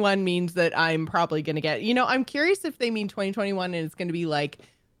 2021 means that I'm probably gonna get. I'm curious if they mean 2021 and it's gonna be like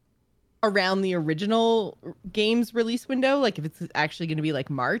around the original game's release window, like if it's actually going to be like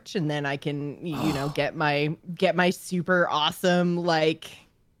March, and then I can get my super awesome like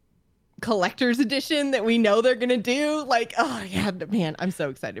collector's edition that we know they're going to do. Like, oh yeah, man, I'm so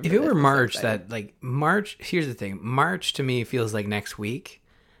excited. If it were March, March, here's the thing. March to me feels like next week,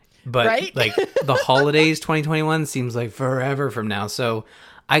 but right? Like the holidays 2021 seems like forever from now. So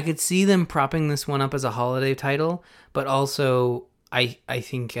I could see them propping this one up as a holiday title, but also I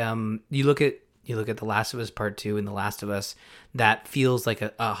think you look at The Last of Us Part 2 and The Last of Us, that feels like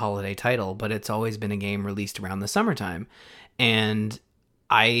a holiday title, but it's always been a game released around the summertime. And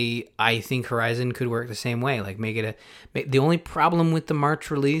I think Horizon could work the same way. Like the only problem with the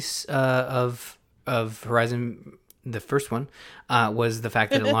March release of Horizon, the first one, was the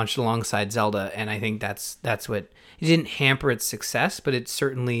fact that it launched alongside Zelda, and I think that's what it didn't hamper its success, but it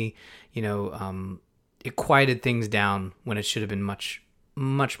certainly it quieted things down when it should have been much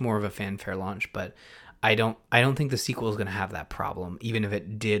more of a fanfare launch. But I don't think the sequel is going to have that problem, even if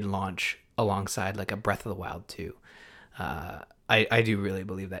it did launch alongside like a Breath of the Wild 2. I do really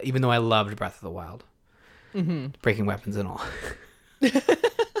believe that, even though I loved Breath of the Wild, breaking weapons and all.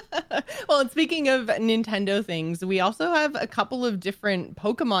 Well, and speaking of Nintendo things, we also have a couple of different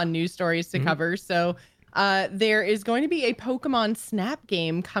Pokemon news stories to cover. So there is going to be a Pokemon Snap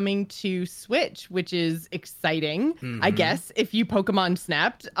game coming to Switch, which is exciting, I guess, if you Pokemon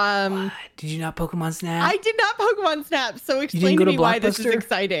snapped. What? Did you not Pokemon Snap? I did not Pokemon Snap, so explain to me why this is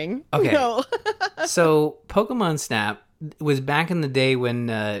exciting. Okay. No. So Pokemon Snap was back in the day when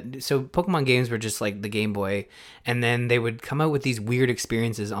so Pokemon games were just like the Game Boy, and then they would come out with these weird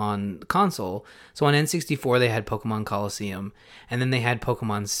experiences on console. So on N64 they had Pokemon Coliseum, and then they had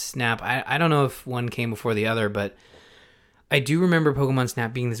Pokemon Snap. I don't know if one came before the other, but I do remember Pokemon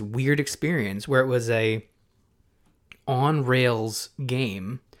Snap being this weird experience where it was a on rails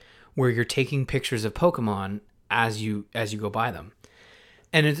game where you're taking pictures of Pokemon as you go by them.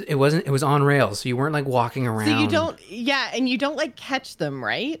 And it was on rails, so you weren't like walking around. So you don't, and you don't like catch them,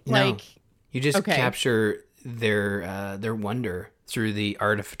 right? No, like you just capture their wonder through the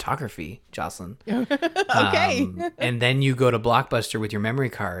art of photography, Jocelyn. Okay. And then you go to Blockbuster with your memory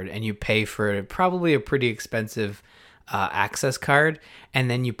card, and you pay for probably a pretty expensive access card,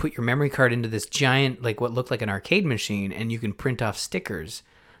 and then you put your memory card into this giant, like what looked like an arcade machine, and you can print off stickers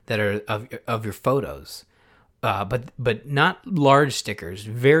that are of your photos. But not large stickers,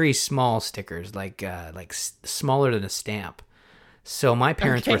 very small stickers, like smaller than a stamp. So my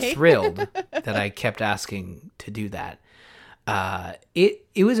parents were thrilled that I kept asking to do that.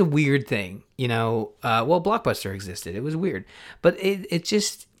 It was a weird thing, you know. Well, Blockbuster existed. It was weird, but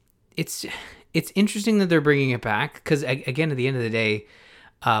it's interesting that they're bringing it back because again, at the end of the day,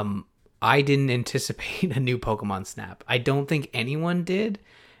 I didn't anticipate a new Pokemon Snap. I don't think anyone did.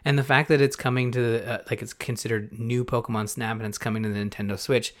 And the fact that it's coming to it's considered new Pokemon Snap and it's coming to the Nintendo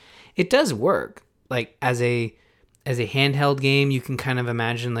Switch, it does work. Like as a handheld game, you can kind of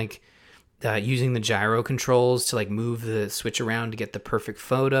imagine like using the gyro controls to like move the Switch around to get the perfect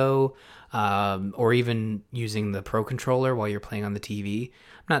photo, or even using the Pro Controller while you're playing on the TV.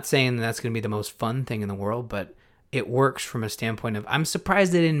 I'm not saying that's going to be the most fun thing in the world, but it works from a standpoint of I'm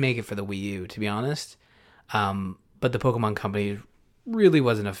surprised they didn't make it for the Wii U, to be honest. But the Pokemon Company really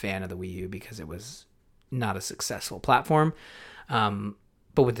wasn't a fan of the Wii U because it was not a successful platform.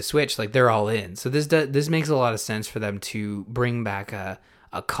 But with the Switch, like they're all in. So this makes a lot of sense for them to bring back a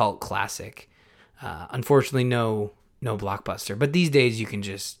cult classic. Unfortunately, no Blockbuster. But these days you can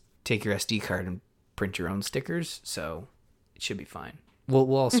just take your SD card and print your own stickers. So it should be fine.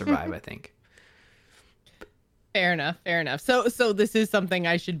 We'll all survive, I think. Fair enough. So this is something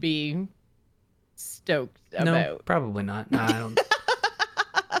I should be stoked about. No, probably not. No, I don't.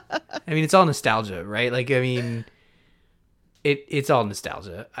 I mean, it's all nostalgia, right? Like, I mean, it's all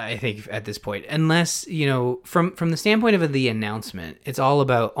nostalgia, I think, at this point. Unless, you know, from the standpoint of the announcement, it's all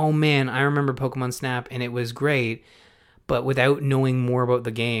about, oh man, I remember Pokemon Snap and it was great, but without knowing more about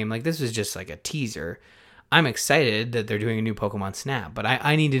the game, like this was just like a teaser. I'm excited that they're doing a new Pokemon Snap, but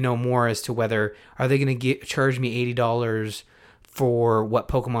I need to know more as to whether, are they going to charge me $80 for what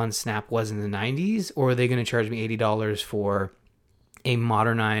Pokemon Snap was in the 90s, or are they going to charge me $80 for a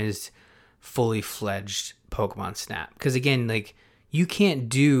modernized, fully fledged Pokemon Snap? Because again, like you can't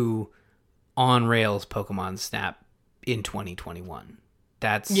do on rails Pokemon Snap in 2021.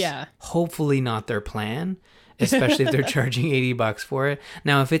 That's hopefully not their plan, especially if they're charging $80 for it.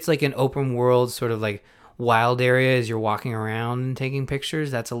 Now, if it's like an open world sort of like wild area as you're walking around and taking pictures,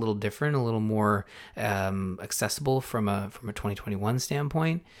 that's a little different, a little more accessible from a 2021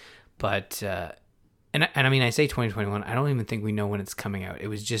 standpoint. But and I mean, I say 2021, I don't even think we know when it's coming out. It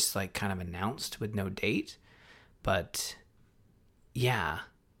was just like kind of announced with no date. But yeah,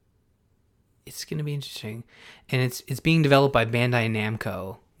 it's going to be interesting. And it's being developed by Bandai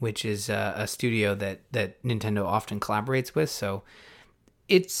Namco, which is a studio that Nintendo often collaborates with. So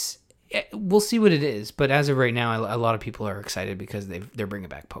we'll see what it is. But as of right now, a lot of people are excited because they're bringing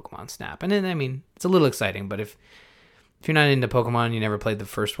back Pokemon Snap. And then, I mean, it's a little exciting, but if you're not into Pokemon, you never played the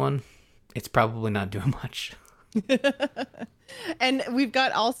first one, it's probably not doing much. And we've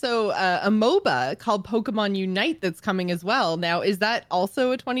got also a MOBA called Pokemon Unite that's coming as well. Now, is that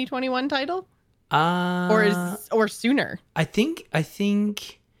also a 2021 title? Or sooner? I think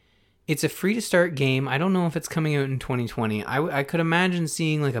it's a free to start game. I don't know if it's coming out in 2020. I could imagine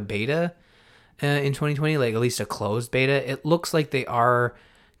seeing like a beta in 2020, like at least a closed beta. It looks like they are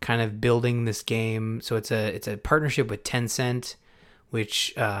kind of building this game. So it's a partnership with Tencent,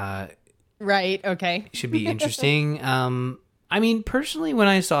 which right, okay, should be interesting. I mean, personally, when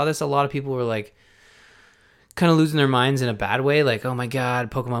I saw this, a lot of people were like, kind of losing their minds in a bad way, like, oh my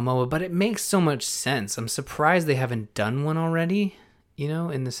god, Pokemon MOBA, but it makes so much sense. I'm surprised they haven't done one already,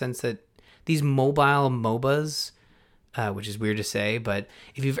 in the sense that these mobile MOBAs, which is weird to say, but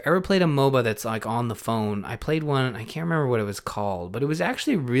if you've ever played a MOBA that's like on the phone, I played one, I can't remember what it was called, but it was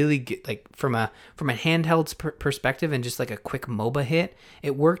actually really good, like from a handheld perspective and just like a quick MOBA hit,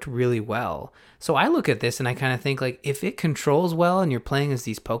 it worked really well. So I look at this and I kind of think like if it controls well and you're playing as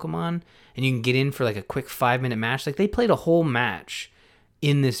these Pokemon and you can get in for like a quick 5-minute match, like they played a whole match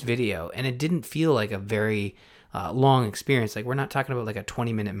in this video and it didn't feel like a very long experience. Like we're not talking about like a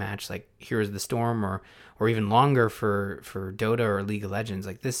 20-minute match like Heroes of the Storm or even longer for Dota or League of Legends.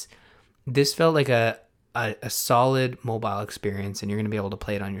 Like this felt like a solid mobile experience, and you're going to be able to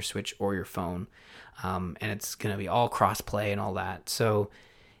play it on your Switch or your phone, and it's going to be all cross-play and all that. So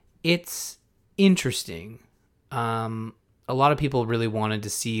it's interesting. A lot of people really wanted to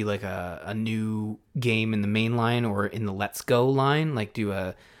see like a new game in the main line or in the Let's Go line, like do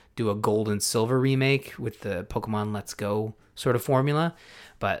a gold and silver remake with the Pokemon Let's Go sort of formula,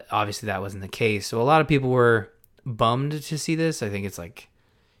 but obviously that wasn't the case. So a lot of people were bummed to see this. I think it's like,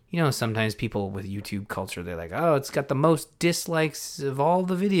 sometimes people with YouTube culture, they're like, oh, it's got the most dislikes of all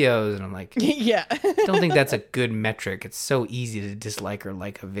the videos, and I'm like, yeah. Don't think that's a good metric. It's so easy to dislike or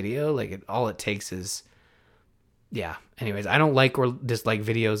like a video. Like all it takes is, yeah. Anyways, I don't like or dislike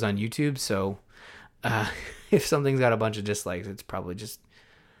videos on YouTube, so if something's got a bunch of dislikes, it's probably just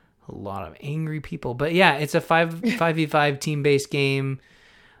a lot of angry people. But yeah, it's a 5v5 team-based game.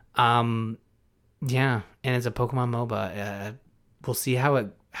 Yeah, and it's a Pokemon MOBA. We'll see how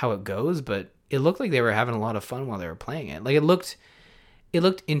it goes, but it looked like they were having a lot of fun while they were playing it. Like it looked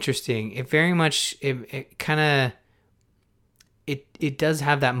interesting. It very much it kind of it does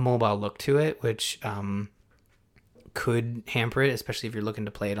have that mobile look to it, which could hamper it, especially if you're looking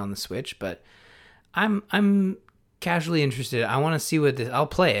to play it on the Switch. But I'm casually interested. I want to see what this. I'll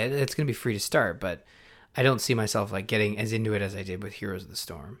play it. It's going to be free to start, but I don't see myself like getting as into it as I did with Heroes of the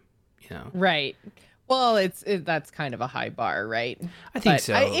Storm. Right. Well, that's kind of a high bar, right? I think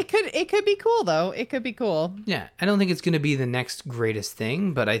so. It could be cool though. It could be cool. Yeah, I don't think it's going to be the next greatest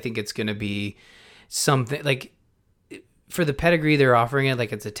thing, but I think it's going to be something like for the pedigree they're offering it.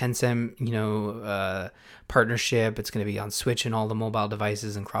 Like it's a Tencent, partnership. It's going to be on Switch and all the mobile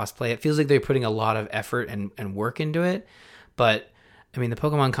devices and crossplay. It feels like they're putting a lot of effort and work into it. But I mean, the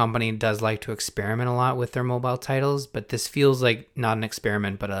Pokemon Company does like to experiment a lot with their mobile titles, but this feels like not an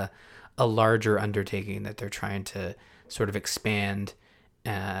experiment, but a larger undertaking that they're trying to sort of expand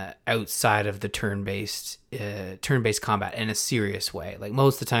outside of the turn-based combat in a serious way. Like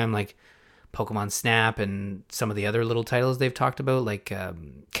most of the time, like Pokemon Snap and some of the other little titles they've talked about, like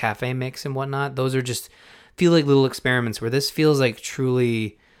Cafe Mix and whatnot, those are just feel like little experiments, where this feels like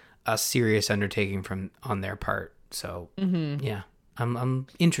truly a serious undertaking on their part. So yeah, I'm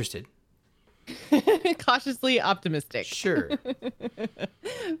interested. Cautiously optimistic. Sure.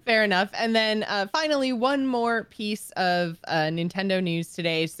 Fair enough. And then finally, one more piece of Nintendo news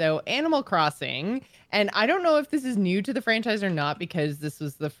today. So Animal Crossing, and I don't know if this is new to the franchise or not, because this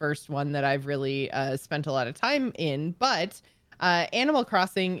was the first one that I've really spent a lot of time in, but Animal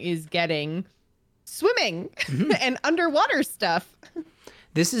Crossing is getting swimming and underwater stuff.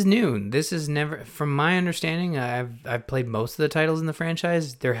 This is new. This is never, from my understanding, I've played most of the titles in the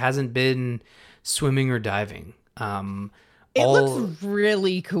franchise. There hasn't been swimming or diving. It looks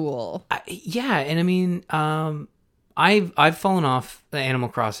really cool. Yeah, and I mean, I've fallen off Animal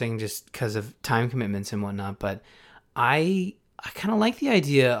Crossing just because of time commitments and whatnot. But I kind of like the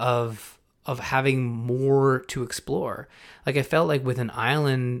idea of having more to explore. Like I felt like with an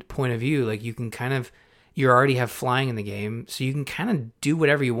island point of view, like you already have flying in the game, so you can kind of do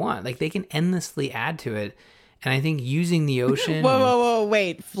whatever you want. Like they can endlessly add to it. And I think using the ocean... Whoa,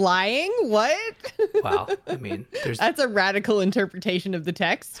 wait. Flying? What? Well, I mean, that's a radical interpretation of the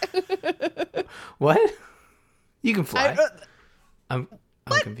text. What? You can fly. I'm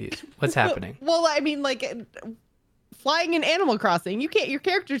confused. What's happening? Well, I mean, like, flying in Animal Crossing, your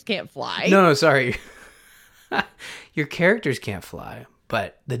characters can't fly. No, sorry. Your characters can't fly.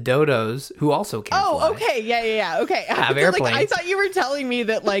 But the dodos, who also can't fly. Oh, okay. Yeah. Okay. Have airplanes. I thought you were telling me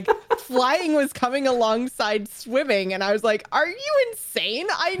that, like, flying was coming alongside swimming. And I was like, are you insane?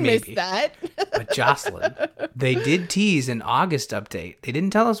 I missed that. But Jocelyn, they did tease an August update. They didn't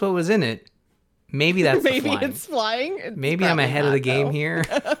tell us what was in it. Maybe that's the flying. It's flying. Maybe I'm ahead of the game here.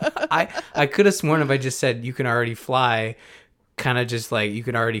 I could have sworn if I just said you can already fly, kind of just like you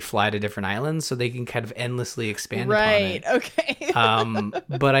can already fly to different islands, so they can kind of endlessly expand upon it. Okay.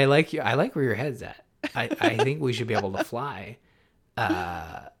 But I like where your head's at. I think we should be able to fly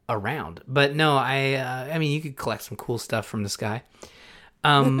around. But no, I mean, you could collect some cool stuff from the sky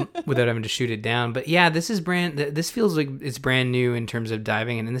without having to shoot it down. But yeah, this feels like it's brand new in terms of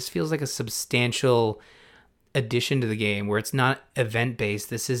diving, and this feels like a substantial addition to the game where it's not event based.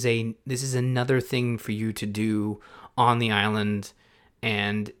 This is another thing for you to do on the island,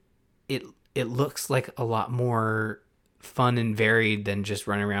 and it looks like a lot more fun and varied than just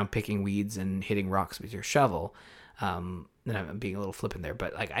running around picking weeds and hitting rocks with your shovel. And I'm being a little flippant there,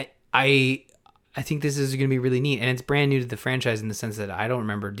 but like I think this is going to be really neat, and it's brand new to the franchise in the sense that I don't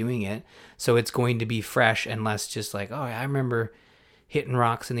remember doing it, so it's going to be fresh and less just like, oh, I remember hitting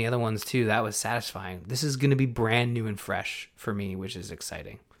rocks in the other ones too. That was satisfying. This is going to be brand new and fresh for me, which is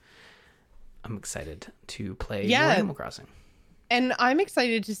exciting. I'm excited to play more Animal Crossing. And I'm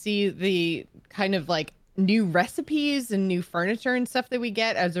excited to see the kind of like new recipes and new furniture and stuff that we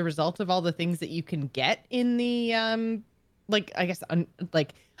get as a result of all the things that you can get in the like, I guess,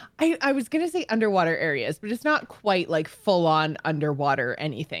 I was going to say underwater areas, but it's not quite like full on underwater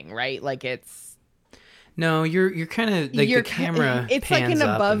anything, right? Like it's. No, you're kind of like the camera. It's like an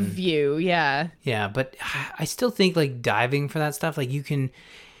above view. Yeah. Yeah. But I still think like diving for that stuff, like you can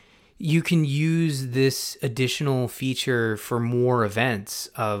use this additional feature for more events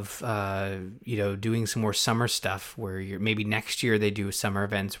of, doing some more summer stuff where maybe next year they do summer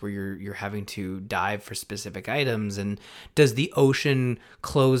events where you're having to dive for specific items. And does the ocean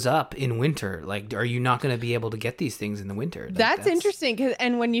close up in winter? Like, are you not going to be able to get these things in the winter? Like, that's interesting.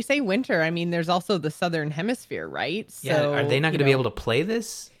 And when you say winter, I mean, there's also the Southern Hemisphere, right? So, yeah. Are they not going to be able to play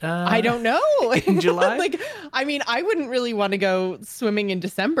this? I don't know. In July? Like, I mean, I wouldn't really want to go swimming in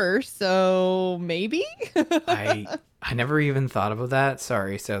December. So maybe. I never even thought about that.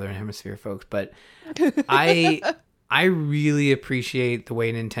 Sorry, Southern Hemisphere folks, but I really appreciate the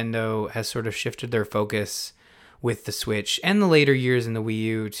way Nintendo has sort of shifted their focus with the Switch and the later years in the Wii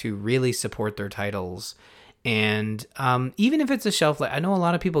U to really support their titles. And even if it's a shelf life, I know a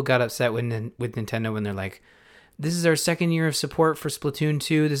lot of people got upset with Nintendo when they're like, this is our second year of support for Splatoon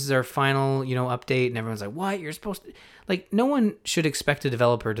 2. This is our final, update. And everyone's like, what? You're supposed to... Like, no one should expect a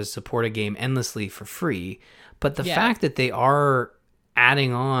developer to support a game endlessly for free. But the fact that they are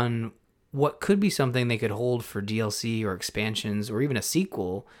adding on what could be something they could hold for DLC or expansions or even a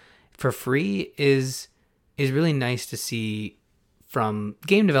sequel for free is really nice to see from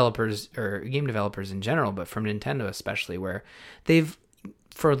game developers in general, but from Nintendo especially, where they've,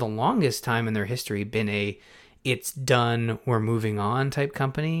 for the longest time in their history, been it's done, we're moving on type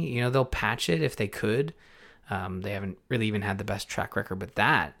company. They'll patch it if they could. They haven't really even had the best track record with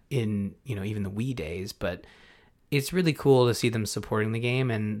that in, even the Wii days, but it's really cool to see them supporting the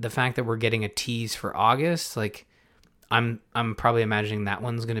game. And the fact that we're getting a tease for August, like I'm probably imagining that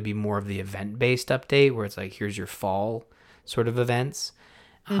one's going to be more of the event-based update where it's like, here's your fall sort of events.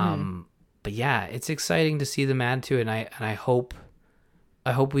 Mm-hmm. But yeah, it's exciting to see them add to it. And I hope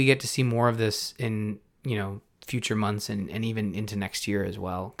we get to see more of this in, future months and even into next year as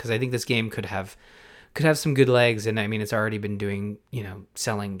well. Cause I think this game could have some good legs. And I mean, it's already been doing,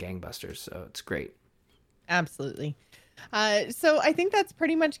 selling gangbusters. So it's great. Absolutely. So I think that's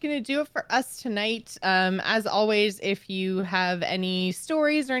pretty much going to do it for us tonight. As always, if you have any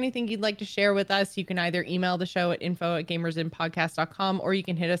stories or anything you'd like to share with us, you can either email the show at info@gamersinpodcast.com, or you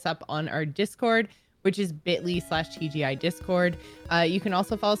can hit us up on our Discord, which is bit.ly/TGI Discord. You can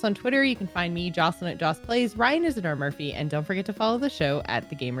also follow us on Twitter. You can find me, Jocelyn, at Joss Plays. Ryan is at R. Murphy. And don't forget to follow the show at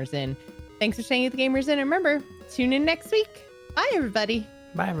The Gamers Inn. Thanks for staying at The Gamers Inn. And remember, tune in next week. Bye, everybody.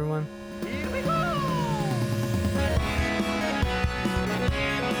 Bye, everyone.